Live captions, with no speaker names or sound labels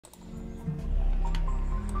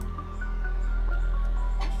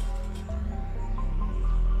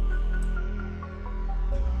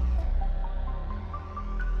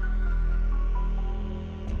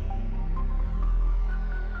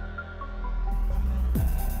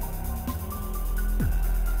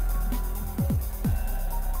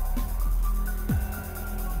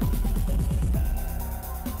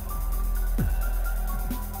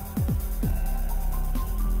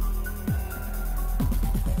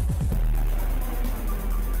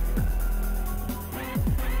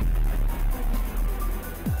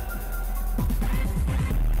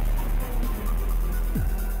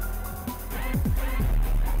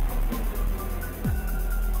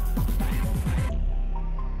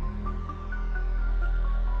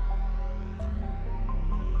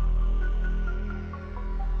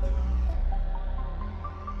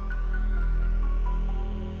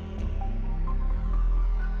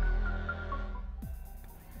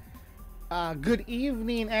Good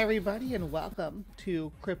evening, everybody, and welcome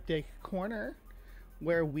to Cryptic Corner,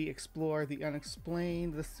 where we explore the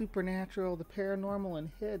unexplained, the supernatural, the paranormal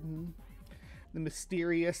and hidden, the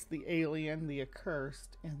mysterious, the alien, the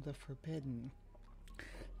accursed, and the forbidden.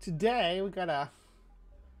 Today, we got a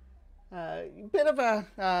bit of a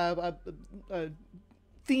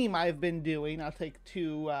theme I've been doing. I'll take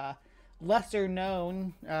two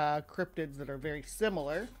lesser-known cryptids that are very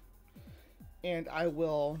similar, and I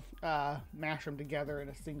will mash them together in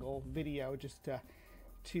a single video just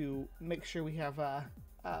to make sure we have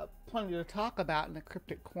plenty to talk about and the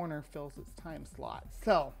Cryptic Corner fills its time slot.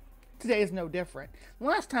 So today is no different. The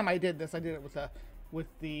last time I did this, I did it with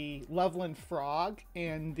the Loveland frog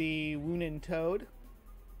and the Woonan toad.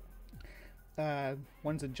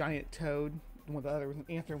 One's a giant toad, and the other was an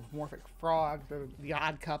anthropomorphic frog. They're the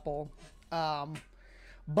odd couple.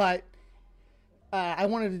 But I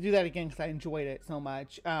wanted to do that again because I enjoyed it so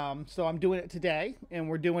much. So I'm doing it today, and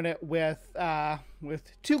we're doing it with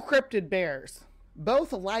two cryptid bears,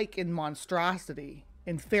 both alike in monstrosity,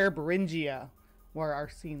 in fair Beringia, where our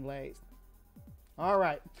scene lays. All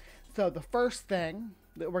right, so the first thing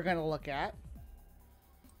that we're going to look at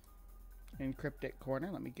in Cryptic Corner,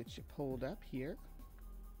 let me get you pulled up here.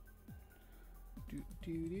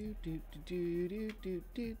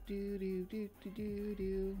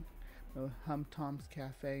 Hum Tom's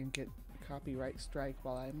Cafe and get a copyright strike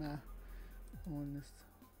while I'm on this.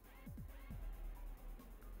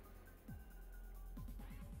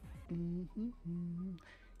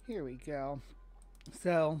 Here we go.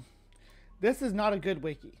 So this is not a good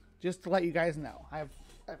wiki, just to let you guys know. I've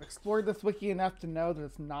explored this wiki enough to know that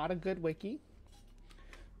it's not a good wiki,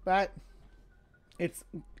 but it's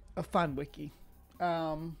a fun wiki.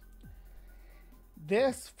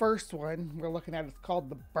 This first one we're looking at is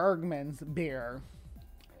called the Bergman's bear.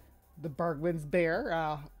 The Bergman's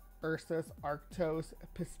bear, Ursus arctos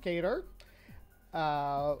piscator,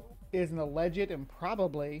 is an alleged and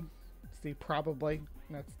probably,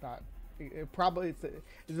 that's not, is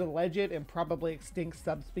an alleged and probably extinct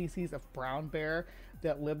subspecies of brown bear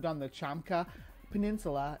that lived on the Chamka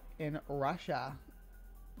Peninsula in Russia.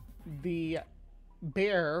 The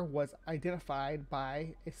bear was identified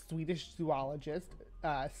by a Swedish zoologist,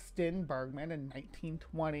 Sten Bergman, in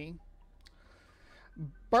 1920.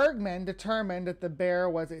 Bergman determined that the bear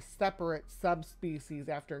was a separate subspecies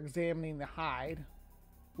after examining the hide,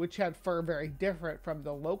 which had fur very different from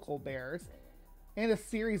the local bears, and a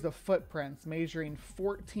series of footprints measuring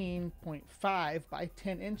 14.5 by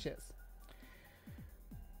 10 inches,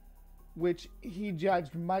 which he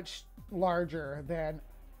judged much larger than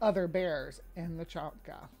other bears in the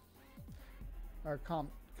Chamka, or how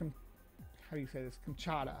do you say this?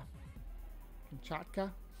 Kamchatka?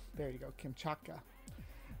 There you go, Kamchatka.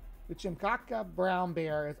 The Kamchatka brown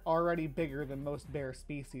bear is already bigger than most bear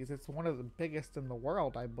species. It's one of the biggest in the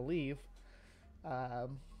world, I believe. There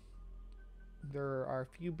are a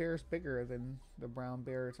few bears bigger than the brown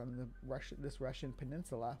bears on this Russian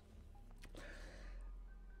peninsula.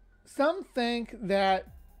 Some think that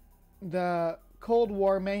the Cold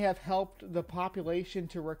War may have helped the population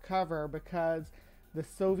to recover because the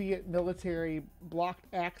Soviet military blocked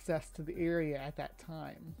access to the area at that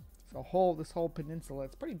time. So this whole peninsula,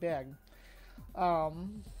 it's pretty big, that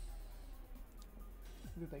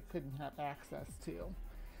they couldn't have access to.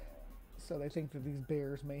 So they think that these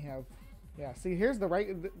bears may have, yeah. See, here's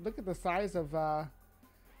look at the size of the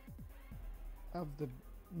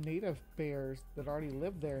native bears that already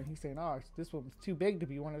lived there, and he's saying, "Oh, this one's too big to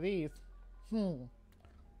be one of these."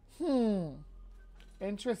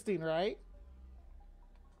 Interesting, right?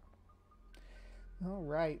 All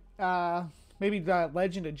right. Maybe the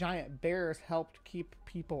legend of giant bears helped keep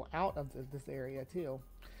people out of this area too.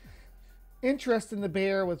 Interest in the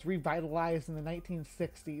bear was revitalized in the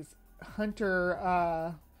 1960s. Hunter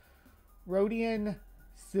Rodion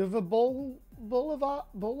Sivobolov,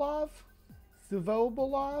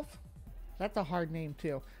 that's a hard name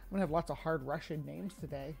too, I'm gonna have lots of hard Russian names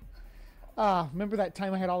today. Remember that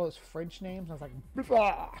time I had all those French names? I was like,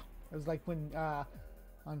 blah! It was like when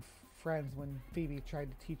on Friends when Phoebe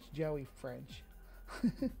tried to teach Joey French.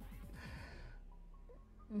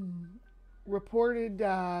 Reported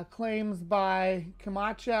claims by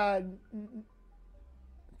Kamchatka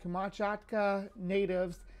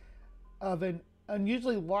natives of an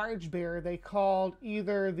unusually large bear they called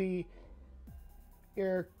either the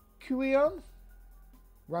Erkuium,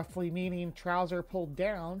 roughly meaning trouser pulled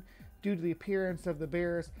down due to the appearance of the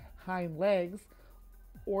bear's hind legs,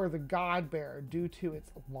 or the god bear due to its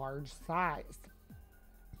large size.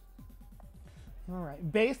 All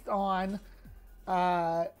right, based on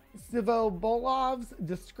Sivobolov's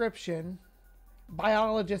description,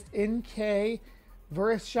 biologist N.K.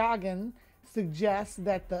 Vereshchagin suggests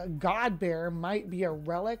that the god bear might be a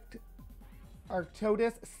relict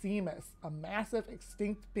Arctodus simus, a massive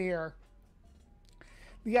extinct bear.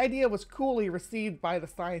 The idea was coolly received by the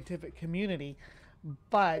scientific community,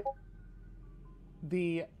 but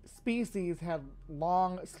the species have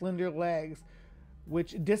long, slender legs,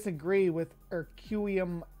 which disagree with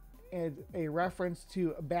Erkuium as a reference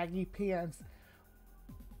to baggy pants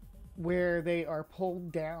where they are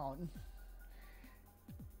pulled down.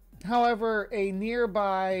 However, a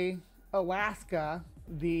nearby Alaska,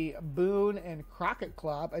 the Boone and Crockett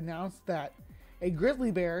Club announced that a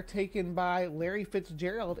grizzly bear taken by Larry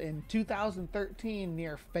Fitzgerald in 2013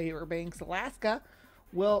 near Fairbanks, Alaska,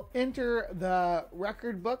 will enter the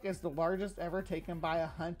record book as the largest ever taken by a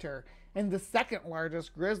hunter and the second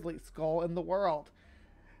largest grizzly skull in the world.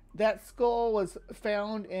 That skull was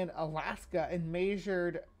found in Alaska and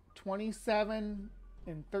measured 27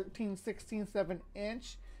 and 13/16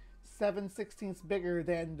 inch, 7/16 bigger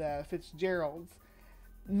than the Fitzgerald's.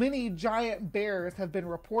 Many giant bears have been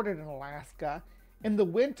reported in Alaska. In the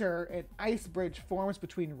winter, an ice bridge forms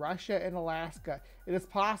between Russia and Alaska. It is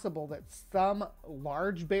possible that some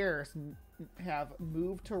large bears have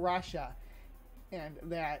moved to Russia and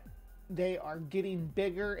that they are getting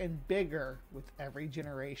bigger and bigger with every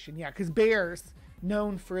generation. Yeah, because bears,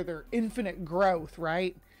 known for their infinite growth,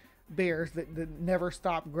 right? Bears that never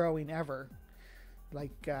stop growing ever.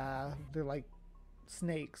 Like, they're like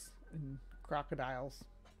snakes and crocodiles.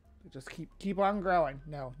 They just keep on growing.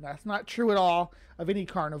 No, that's not true at all of any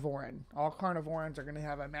carnivoran. All carnivorans are going to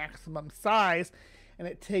have a maximum size, and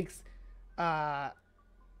it takes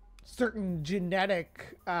certain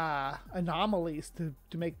genetic anomalies to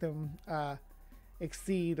make them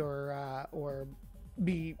exceed or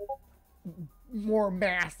be more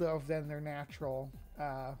massive than their natural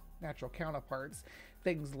counterparts.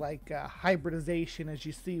 Things like hybridization, as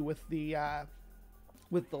you see with the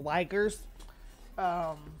ligers,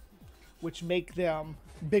 which make them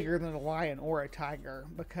bigger than a lion or a tiger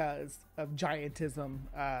because of giantism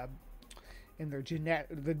in their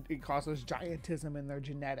it causes giantism in their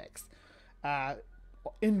genetics.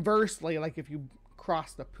 Inversely, like if you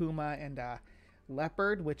cross the puma and a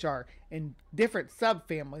leopard, which are in different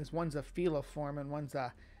subfamilies, one's a feliform and one's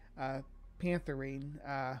a pantherine,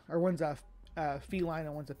 or one's a feline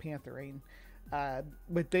and one's a pantherine,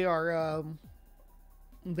 but they are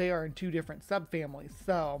in two different subfamilies,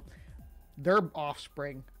 so their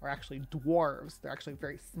offspring are actually dwarves. They're actually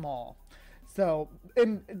very small. So,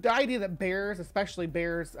 and the idea that bears, especially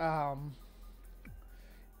bears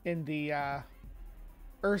in the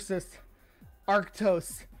Ursus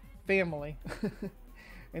arctos family,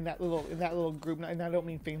 in that little group, and I don't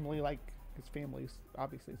mean family like, because family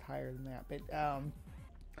obviously is higher than that, but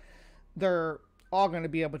they're all going to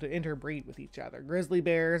be able to interbreed with each other. Grizzly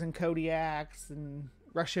bears and Kodiaks and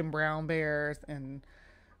Russian brown bears and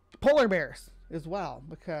polar bears as well,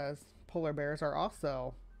 because polar bears are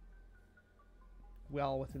also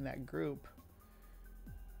well within that group.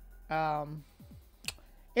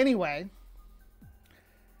 Anyway,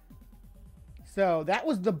 so that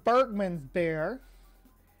was the Bergman's bear.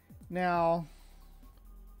 Now,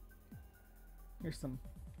 here's some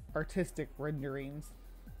artistic renderings.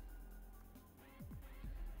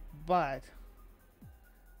 But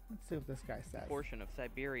let's see what this guy says. Portion of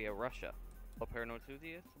Siberia, Russia. Hello, paranormal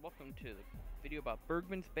enthusiasts. Welcome to the video about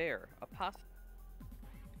Bergman's bear, a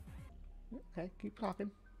Okay, keep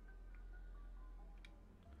talking.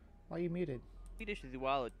 Why are you muted? Swedish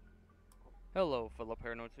zoologist. Hello, fellow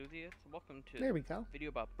paranormal enthusiasts. Welcome to there we go. Video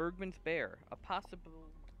about Bergman's bear, a possible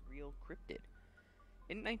real cryptid.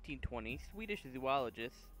 In 1920, Swedish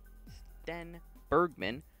zoologist Sten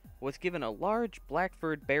Bergman was given a large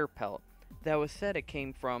black-furred bear pelt that was said it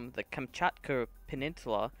came from the Kamchatka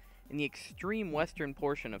Peninsula in the extreme western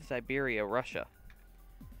portion of Siberia, Russia.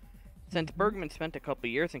 Since Bergman spent a couple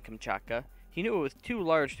years in Kamchatka, He knew it was too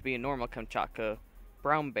large to be a normal Kamchatka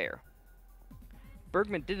brown bear.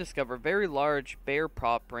 Bergman did discover very large bear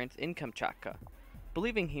paw prints in Kamchatka.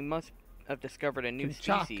 Believing he must have discovered a new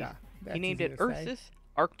species, he named it Ursus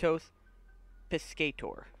arctos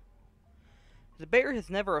piscator. The bear has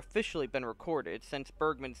never officially been recorded since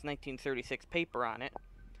Bergman's 1936 paper on it.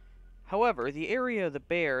 However, the area the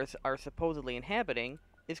bears are supposedly inhabiting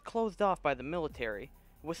is closed off by the military,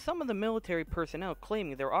 with some of the military personnel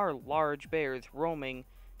claiming there are large bears roaming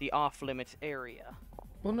the off-limits area.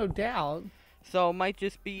 Well, no doubt. So it might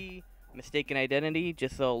just be mistaken identity,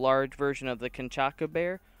 just a large version of the Kamchatka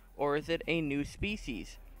bear, or is it a new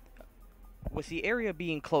species? With the area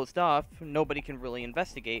being closed off, nobody can really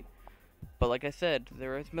investigate. But like I said,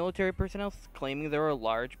 there is military personnel claiming there are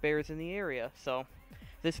large bears in the area, so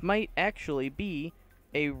this might actually be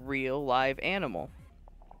a real live animal.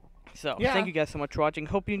 So, Thank you guys so much for watching.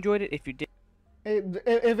 Hope you enjoyed it. If you did,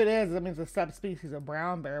 if it is, that means a subspecies of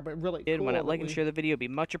brown bear, but really cool. Why not like and share the video? It'd be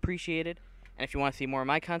much appreciated. And if you want to see more of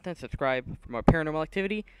my content, subscribe for more paranormal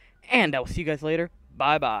activity. And I will see you guys later.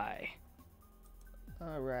 Bye-bye.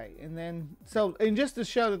 All right, and then, and just to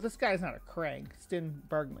show that this guy's not a crank, Sten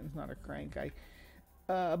Bergman's not a crank.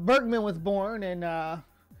 Bergman was born in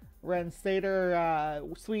Renstater,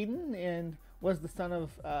 Sweden, and was the son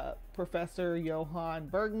of Professor Johan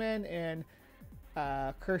Bergman and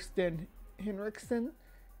Kirsten Henriksen.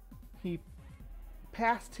 He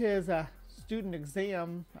passed his student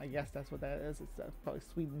exam. I guess that's what that is. It's probably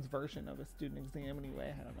Sweden's version of a student exam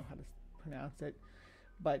anyway. I don't know how to pronounce it.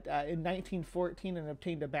 But in 1914, and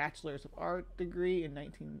obtained a Bachelor's of Art degree in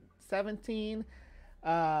 1917,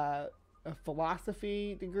 a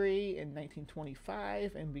philosophy degree in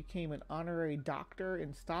 1925, and became an honorary doctor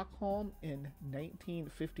in Stockholm in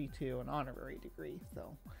 1952, an honorary degree.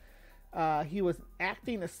 So he was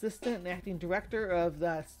acting assistant and acting director of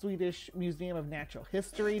the Swedish Museum of Natural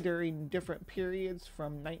History during different periods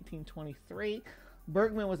from 1923.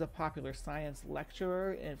 Bergman was a popular science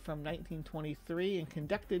lecturer from 1923 and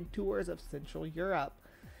conducted tours of Central Europe.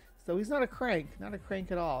 So he's not a crank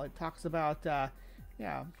at all. It talks about,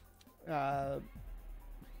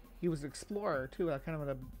 he was an explorer too, kind of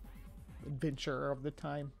an adventurer of the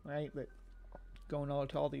time, right? That going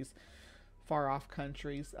to all these far off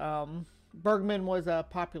countries. Bergman was a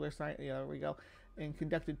popular science, there we go, and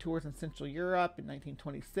conducted tours in Central Europe in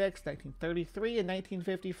 1926, 1933, and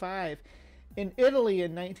 1955. In Italy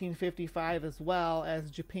in 1955, as well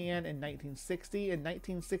as Japan in 1960 and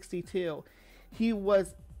 1962. He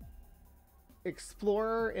was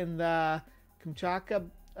explorer in the Kamchatka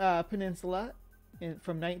Peninsula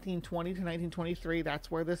from 1920 to 1923.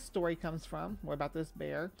 That's where this story comes from, more about this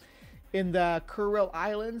bear. In the Kuril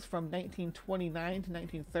Islands from 1929 to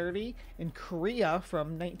 1930. In Korea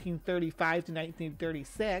from 1935 to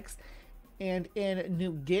 1936. And in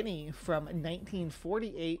New Guinea from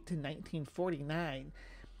 1948 to 1949,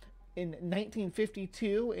 in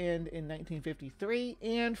 1952 and in 1953,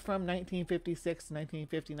 and from 1956 to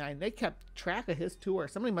 1959. They kept track of his tour.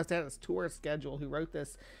 Somebody must have his tour schedule who wrote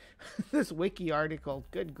this this wiki article.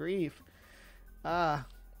 Good grief.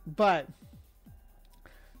 But,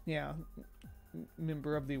 yeah,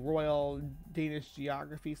 member of the Royal Danish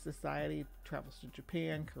Geography Society, travels to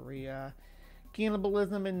Japan, Korea,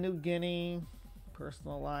 cannibalism in New Guinea,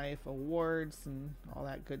 personal life, awards, and all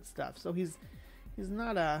that good stuff. So he's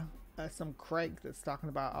not some crank that's talking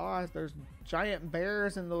about, there's giant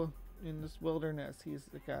bears in this wilderness. He's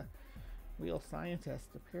like a real scientist,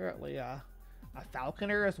 apparently a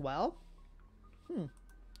falconer as well.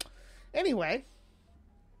 Anyway,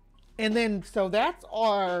 and then so that's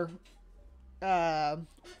our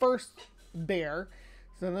first bear.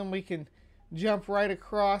 So then we can jump right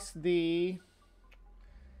across the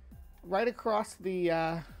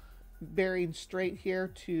Bering Strait here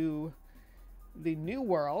to the New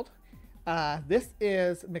World. This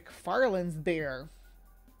is McFarlane's bear.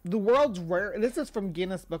 The world's rare. This is from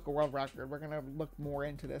Guinness Book of World Record. We're gonna look more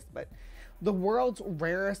into this, but the world's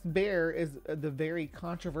rarest bear is the very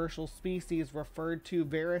controversial species referred to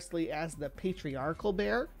variously as the patriarchal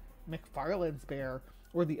bear, McFarlane's bear,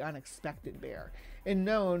 or the unexpected bear, and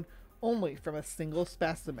known only from a single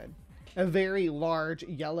specimen. A very large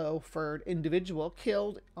yellow-furred individual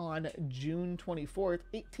killed on June 24th,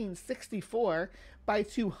 1864 by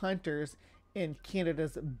two hunters in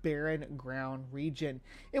Canada's Barren Ground region.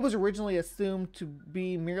 It was originally assumed to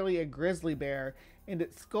be merely a grizzly bear, and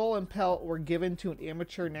its skull and pelt were given to an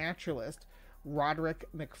amateur naturalist, Roderick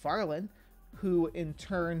McFarlane, who in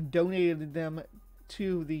turn donated them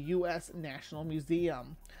to the U.S. National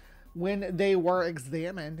Museum. When they were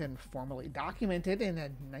examined and formally documented in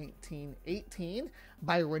 1918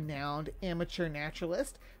 by renowned amateur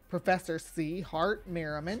naturalist Professor C. Hart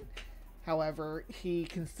Merriman. However, he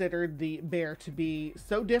considered the bear to be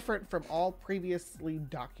so different from all previously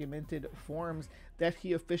documented forms that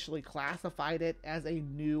he officially classified it as a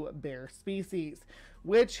new bear species,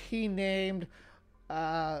 which he named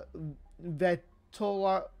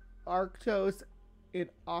Vetularctos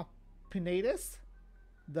inopinatus,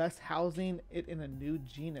 thus housing it in a new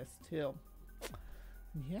genus too.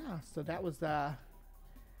 Yeah, so that was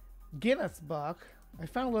Guinness book. I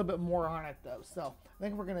found a little bit more on it though, so I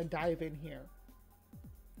think we're gonna dive in here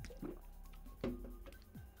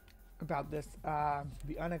about this,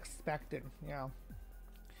 the unexpected,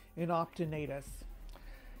 inopinatus.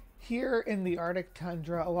 Here in the Arctic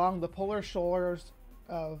tundra, along the polar shores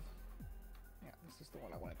of, this is the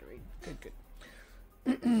one I wanted to read.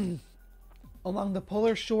 Good. Along the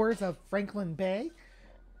polar shores of Franklin Bay,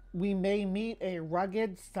 we may meet a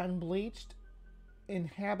rugged, sun-bleached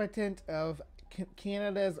inhabitant of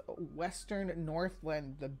Canada's western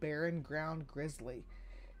northland, the barren ground grizzly.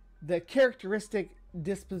 The characteristic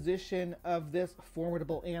disposition of this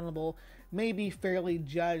formidable animal may be fairly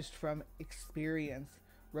judged from experience,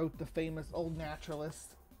 wrote the famous old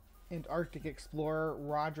naturalist and Arctic explorer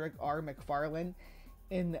Roderick R. McFarlane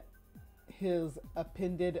in his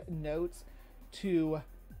appended notes to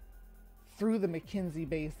Through the Mackenzie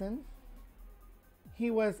Basin. He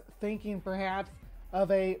was thinking perhaps of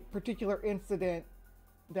a particular incident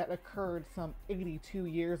that occurred some 82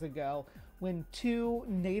 years ago when two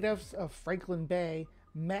natives of Franklin Bay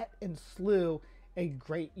met and slew a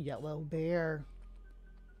great yellow bear.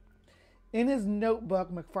 In his notebook,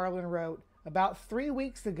 McFarlane wrote, about 3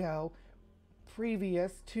 weeks ago,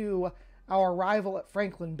 previous to our arrival at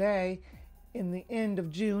Franklin Bay in the end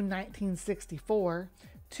of June 1964,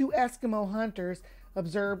 two Eskimo hunters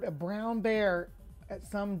observed a brown bear at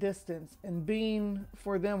some distance, and being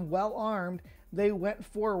for them well armed, they went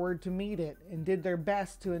forward to meet it and did their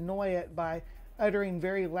best to annoy it by uttering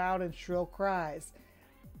very loud and shrill cries.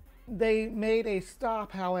 They made a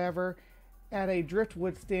stop, however, at a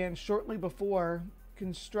driftwood stand shortly before,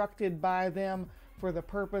 constructed by them for the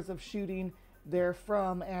purpose of shooting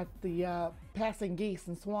therefrom at the passing geese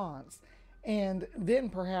and swans, and then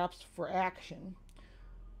perhaps for action.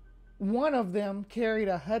 One of them carried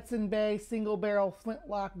a Hudson Bay single-barrel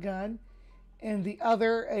flintlock gun, and the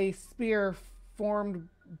other a spear formed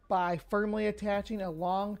by firmly attaching a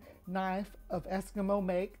long knife of Eskimo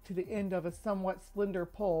make to the end of a somewhat slender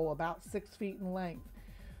pole about 6 feet in length.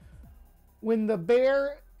 When the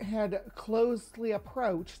bear had closely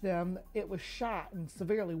approached them, it was shot and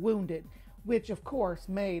severely wounded, which of course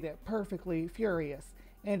made it perfectly furious,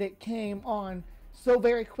 and it came on so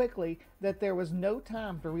very quickly that there was no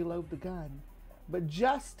time to reload the gun. But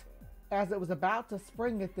just as it was about to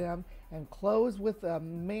spring at them and close with a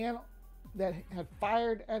man that had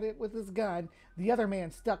fired at it with his gun, the other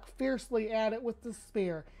man stuck fiercely at it with the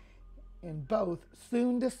spear, and both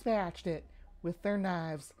soon dispatched it with their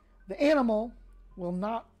knives. The animal will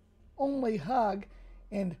not only hug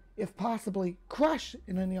and, if possibly, crush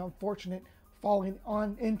an unfortunate falling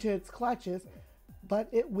on into its clutches, but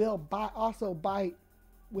it will also bite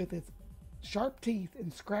with its sharp teeth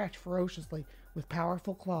and scratch ferociously with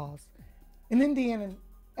powerful claws. An Indian and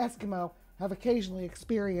Eskimo have occasionally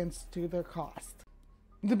experienced to their cost.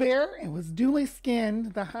 The bear was duly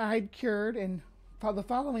skinned, the hide cured, and the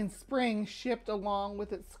following spring shipped along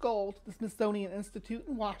with its skull to the Smithsonian Institute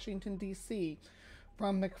in Washington, D.C.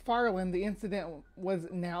 From McFarlane, the incident was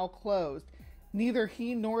now closed. Neither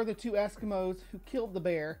he nor the two Eskimos who killed the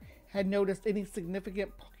bear had noticed any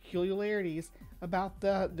significant peculiarities about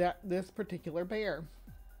this particular bear.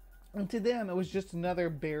 And to them, it was just another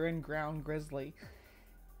barren ground grizzly.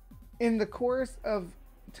 In the course of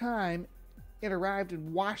time, it arrived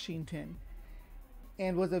in Washington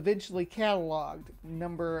and was eventually cataloged,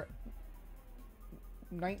 number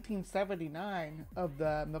 1979 of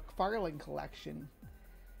the McFarlane collection,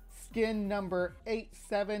 skin number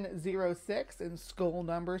 8706 and skull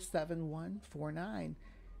number 7149,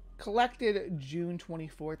 collected June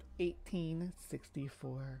 24th,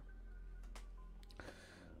 1864.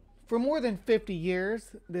 For more than 50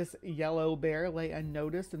 years, this yellow bear lay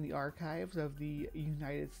unnoticed in the archives of the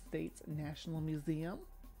United States National Museum.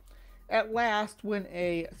 At last, when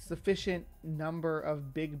a sufficient number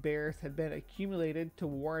of big bears had been accumulated to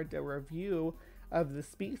warrant a review of the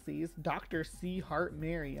species, Dr. C. Hart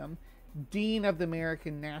Merriam, Dean of the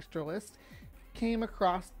American Naturalists, came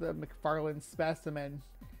across the McFarlane specimen.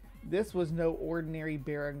 This was no ordinary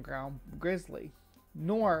barren ground grizzly.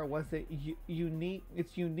 nor was it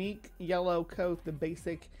its unique yellow coat the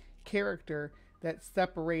basic character that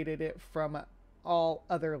separated it from all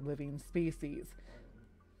other living species.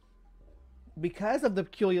 Because of the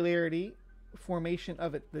peculiarity formation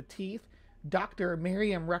of the teeth, Dr.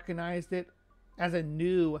 Merriam recognized it as a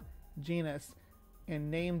new genus and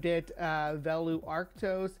named it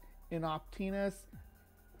Veluarctos inoptinus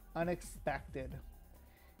unexpected.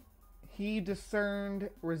 He discerned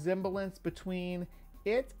resemblance between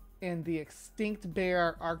it and the extinct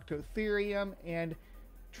bear Arctotherium and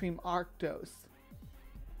Tremarctos.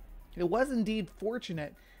 It was indeed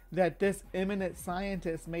fortunate that this eminent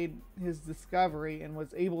scientist made his discovery and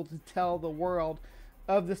was able to tell the world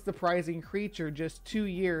of this surprising creature just 2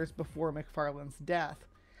 years before McFarlane's death.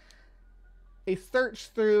 A search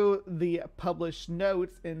through the published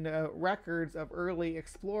notes and records of early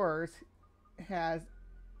explorers has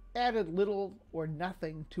added little or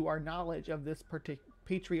nothing to our knowledge of this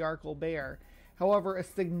patriarchal bear. However, a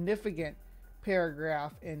significant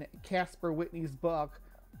paragraph in Caspar Whitney's book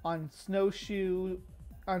on snowshoes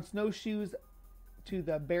to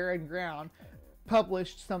the barren ground,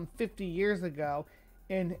 published some 50 years ago,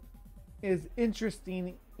 and is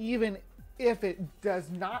interesting even if it does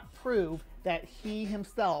not prove that he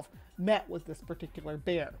himself met with this particular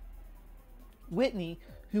bear. Whitney,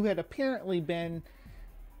 who had apparently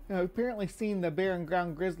seen the barren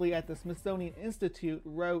ground grizzly at the Smithsonian Institute,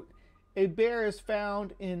 wrote, "A bear is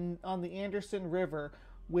found on the Anderson River,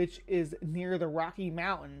 which is near the Rocky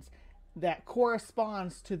Mountains, that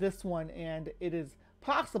corresponds to this one, and it is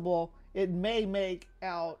possible it may make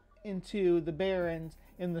out into the barrens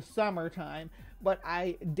in the summertime, but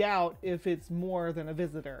I doubt if it's more than a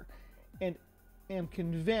visitor, and am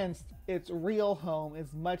convinced its real home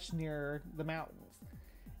is much nearer the mountains."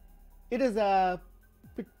 It is a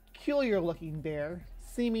peculiar looking bear,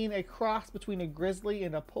 seeming a cross between a grizzly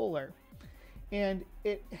and a polar, and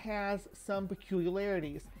it has some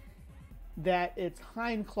peculiarities. That its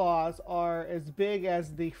hind claws are as big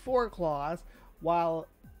as the foreclaws, while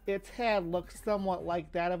its head looks somewhat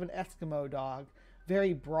like that of an Eskimo dog,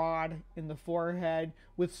 very broad in the forehead,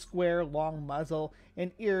 with square long muzzle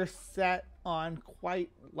and ears set on quite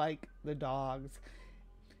like the dog's.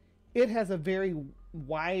 It has a very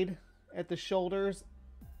wide at the shoulders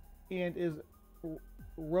and is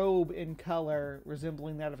robe in color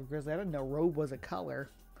resembling that of a grizzly. I didn't know robe was a color.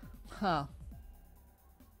 Huh.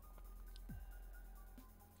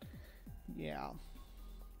 Yeah,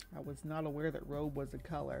 I was not aware that robe was a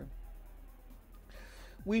color.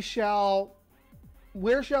 Where shall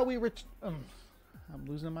we I'm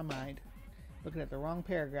losing my mind. Looking at the wrong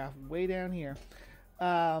paragraph way down here.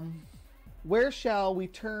 Where shall we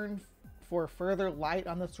turn for further light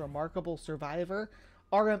on this remarkable survivor?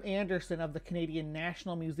 R.M. Anderson of the Canadian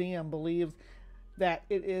National Museum believes that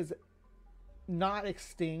it is not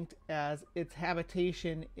extinct, as its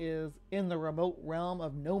habitation is in the remote realm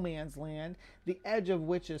of no man's land, the edge of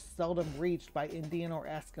which is seldom reached by Indian or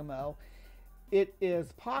Eskimo. It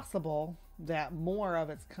is possible that more of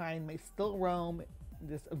its kind may still roam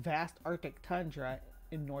this vast Arctic tundra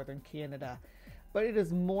in northern Canada, but it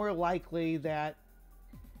is more likely that,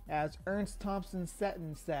 as Ernst Thompson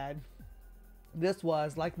Seton said, this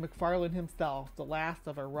was, like McFarlane himself, the last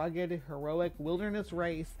of a rugged, heroic wilderness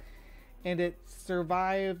race, and it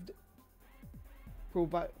survived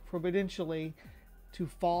providentially to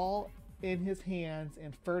fall in his hands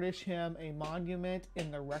and furnish him a monument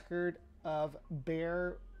in the record of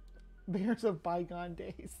bears of bygone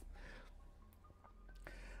days.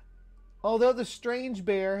 Although the strange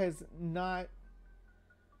bear has not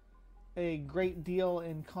a great deal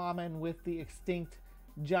in common with the extinct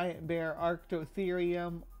giant bear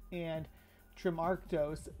Arctotherium and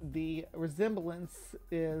Tremarctos, the resemblance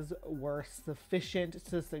is sufficient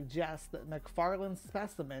to suggest that McFarlane's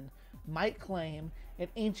specimen might claim an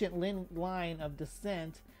ancient line of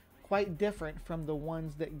descent quite different from the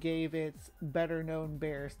ones that gave its better known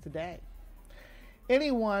bears today.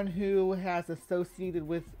 Anyone who has associated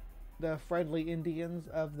with the friendly Indians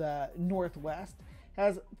of the Northwest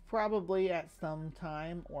has probably at some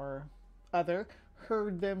time or other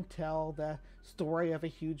heard them tell the story of a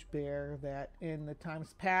huge bear that in the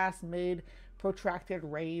times past made protracted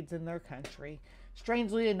raids in their country.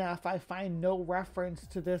 Strangely enough, I find no reference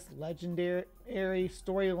to this legendary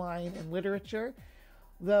storyline in literature,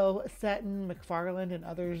 though Seton, McFarlane, and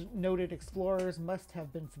other noted explorers must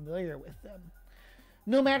have been familiar with them.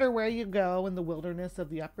 No matter where you go in the wilderness of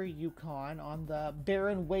the upper Yukon, on the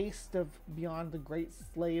barren waste of beyond the Great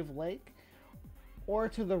Slave Lake, or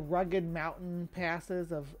to the rugged mountain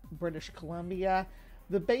passes of British Columbia,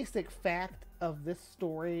 the basic fact of this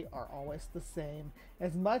story are always the same.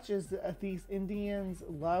 As much as these Indians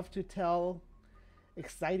love to tell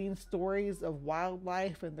exciting stories of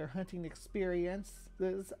wildlife and their hunting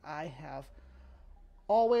experiences, I have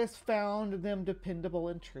always found them dependable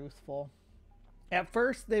and truthful. At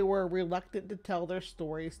first, they were reluctant to tell their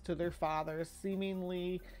stories to their fathers,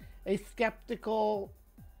 seemingly a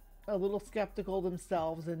little skeptical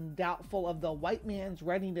themselves and doubtful of the white man's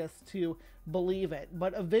readiness to believe it.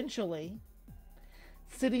 But eventually,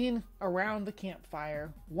 sitting around the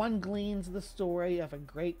campfire, one gleans the story of a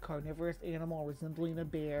great carnivorous animal resembling a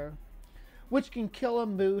bear, which can kill a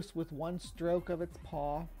moose with one stroke of its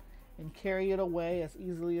paw and carry it away as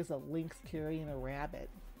easily as a lynx carrying a rabbit.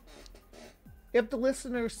 If the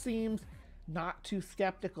listener seems not too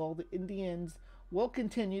skeptical, the Indians will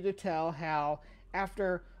continue to tell how,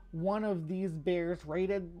 after one of these bears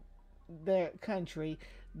raided the country,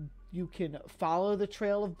 you can follow the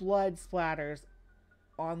trail of blood splatters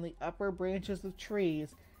on the upper branches of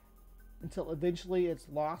trees until eventually it's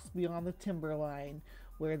lost beyond the timberline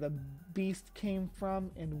where the beast came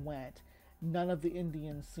from and went. None of the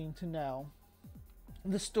Indians seem to know.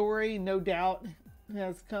 The story, no doubt,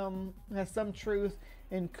 has some truth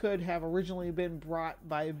and could have originally been brought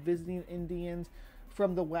by visiting Indians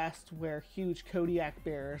from the west, where huge Kodiak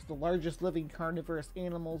bears, the largest living carnivorous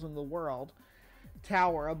animals in the world,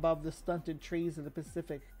 tower above the stunted trees of the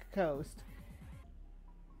Pacific coast.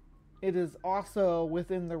 It is also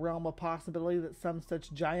within the realm of possibility that some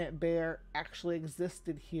such giant bear actually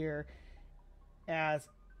existed here, as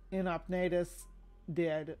Inopnatus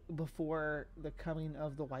did before the coming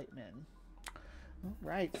of the white men. All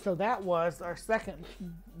right, so that was our second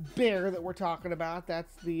bear that we're talking about.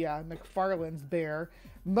 That's the McFarland's bear.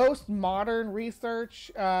 Most modern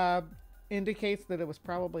research indicates that it was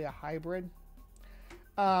probably a hybrid.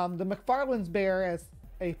 The McFarland's bear is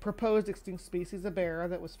a proposed extinct species of bear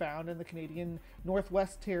that was found in the Canadian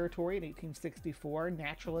Northwest Territory in 1864.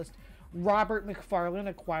 Naturalist Robert McFarland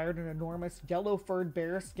acquired an enormous yellow-furred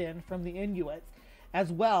bear skin from the Inuits,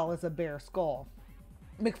 as well as a bear skull.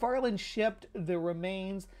 McFarland shipped the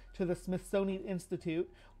remains to the Smithsonian Institute,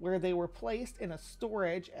 where they were placed in a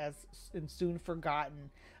storage and soon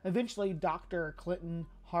forgotten. Eventually, Dr. Clinton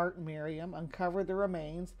Hart Merriam uncovered the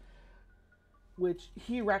remains, which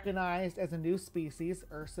he recognized as a new species,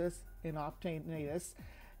 Ursus inopnatus,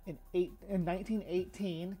 in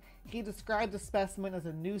 1918. He described the specimen as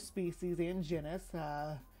a new species and genus,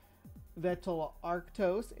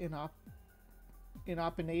 Vetularctos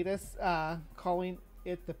inopnatus, calling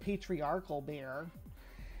it the patriarchal bear.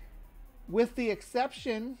 With the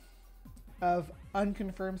exception of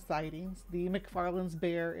unconfirmed sightings, the McFarland's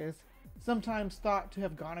bear is sometimes thought to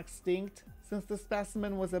have gone extinct since the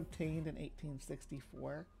specimen was obtained in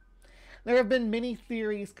 1864. There have been many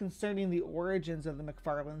theories concerning the origins of the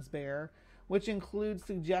McFarland's bear, which include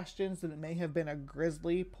suggestions that it may have been a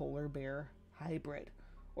grizzly polar bear hybrid,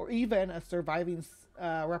 or even a surviving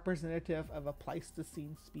representative of a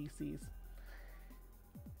Pleistocene species.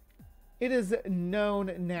 It is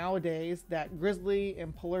known nowadays that grizzly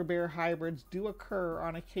and polar bear hybrids do occur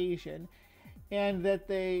on occasion, and that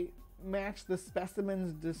they match the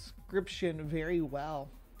specimen's description very well.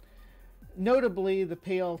 Notably, the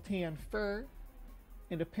pale tan fur,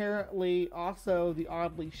 and apparently also the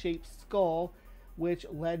oddly shaped skull, which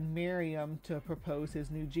led Merriam to propose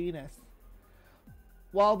his new genus.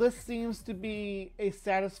 While this seems to be a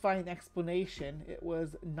satisfying explanation, it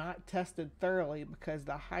was not tested thoroughly because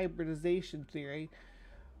the hybridization theory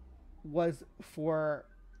was for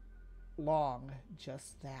long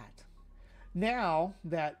just that. Now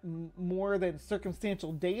that more than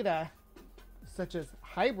circumstantial data such as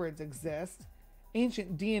hybrids exist,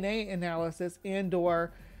 ancient DNA analysis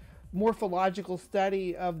and/or morphological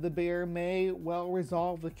study of the bear may well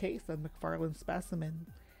resolve the case of McFarland's specimen.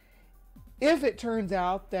 If it turns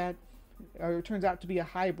out to be a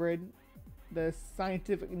hybrid, the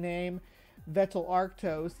scientific name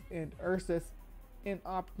Vetularctos and Ursus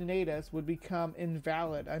inopnatus would become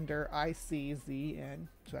invalid under ICZN.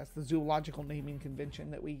 So that's the zoological naming convention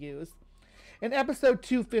that we use. In episode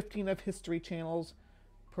 215 of History Channel's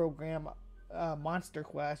program Monster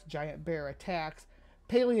Quest, Giant Bear Attacks,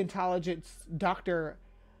 paleontologist Dr.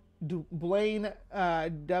 Blaine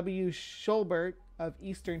W. Schulbert of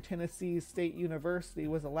Eastern Tennessee State University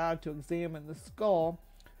was allowed to examine the skull,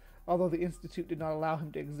 although the institute did not allow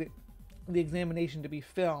him to the examination to be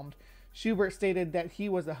filmed. Schubert stated that he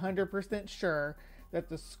was 100% sure that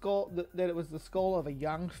that it was the skull of a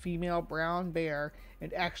young female brown bear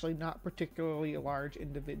and actually not particularly a large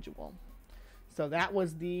individual. So that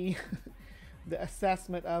was the the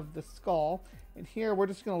assessment of the skull. And here we're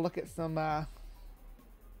just going to look at some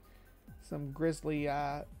grizzly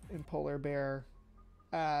and polar bear,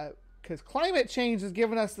 because climate change has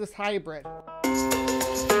given us this hybrid.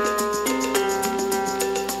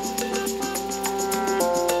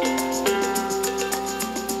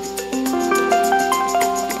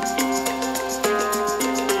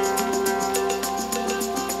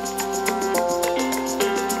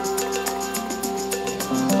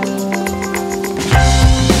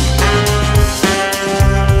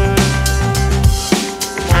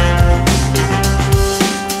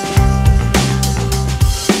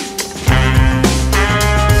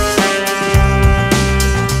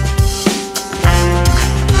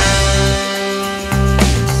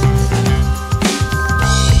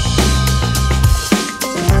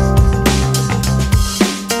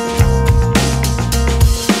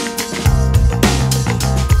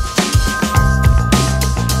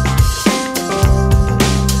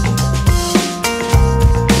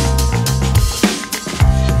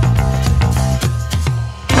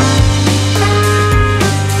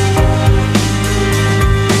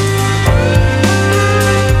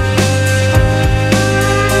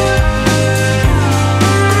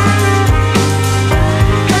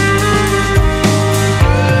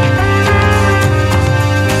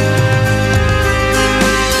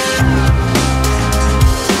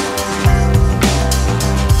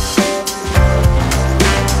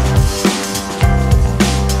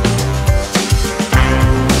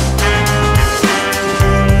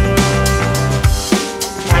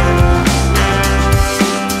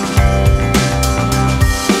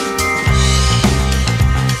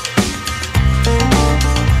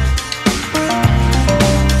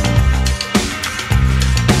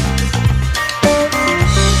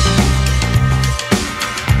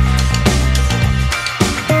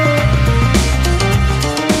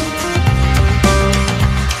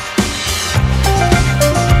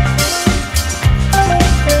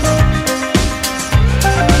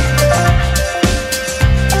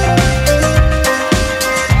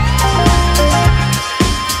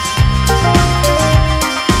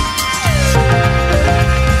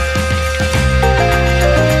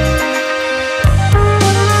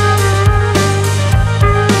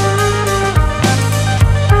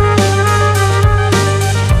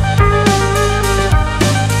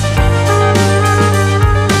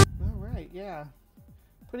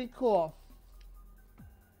 Pretty cool.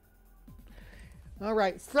 All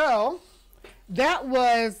right, so that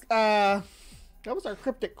was our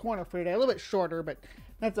cryptic corner for today. A little bit shorter, but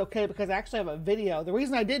that's okay because I actually have a video. The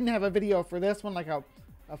reason I didn't have a video for this one, like a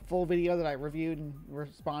full video that I reviewed and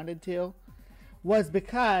responded to, was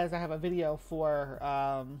because I have a video for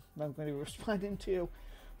I'm going to be responding to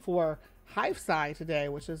for HiveSci today,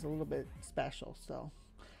 which is a little bit special. So,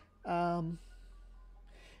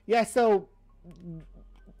 yeah. So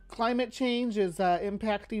climate change is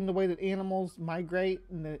impacting the way that animals migrate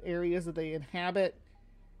in the areas that they inhabit,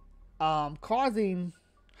 causing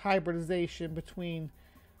hybridization between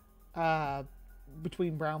brown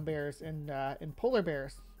bears and polar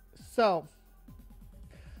bears. So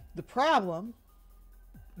the problem,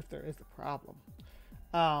 if there is a problem,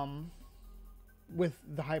 with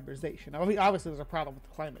the hybridization, I mean, obviously there's a problem with the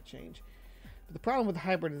climate change, but the problem with the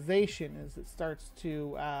hybridization is it starts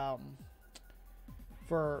to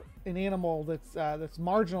for an animal that's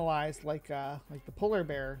marginalized, like the polar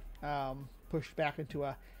bear, pushed back into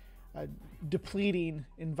a depleting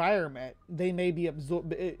environment, they may be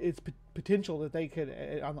absorbed. It's potential that they could,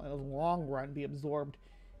 on the long run, be absorbed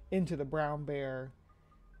into the brown bear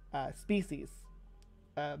species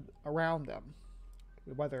around them,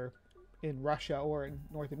 whether in Russia or in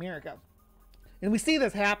North America. And we see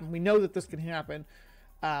this happen. We know that this can happen.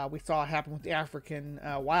 We saw it happen with the African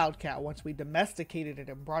wildcat. Once we domesticated it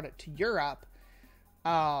and brought it to Europe,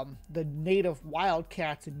 the native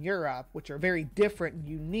wildcats in Europe, which are very different and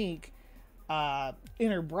unique,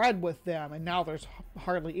 interbred with them, and now there's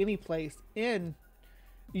hardly any place in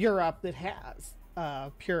Europe that has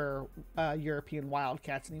pure European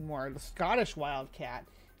wildcats anymore. The Scottish wildcat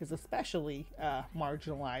is especially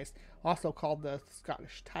marginalized, also called the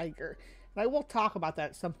Scottish tiger. And I will talk about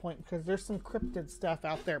that at some point because there's some cryptid stuff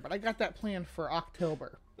out there, but I got that planned for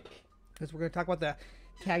October, because we're going to talk about the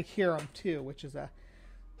Taghirum too, which is a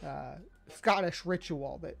Scottish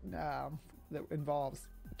ritual that that involves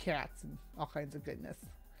cats and all kinds of goodness.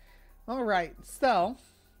 All right, so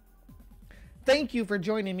thank you for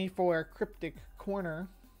joining me for Cryptic Corner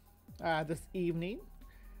this evening.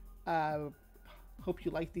 Hope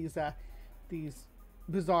you like these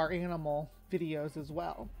bizarre animal videos as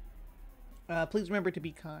well. Please remember to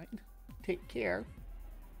be kind, take care,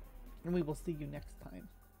 and we will see you next time.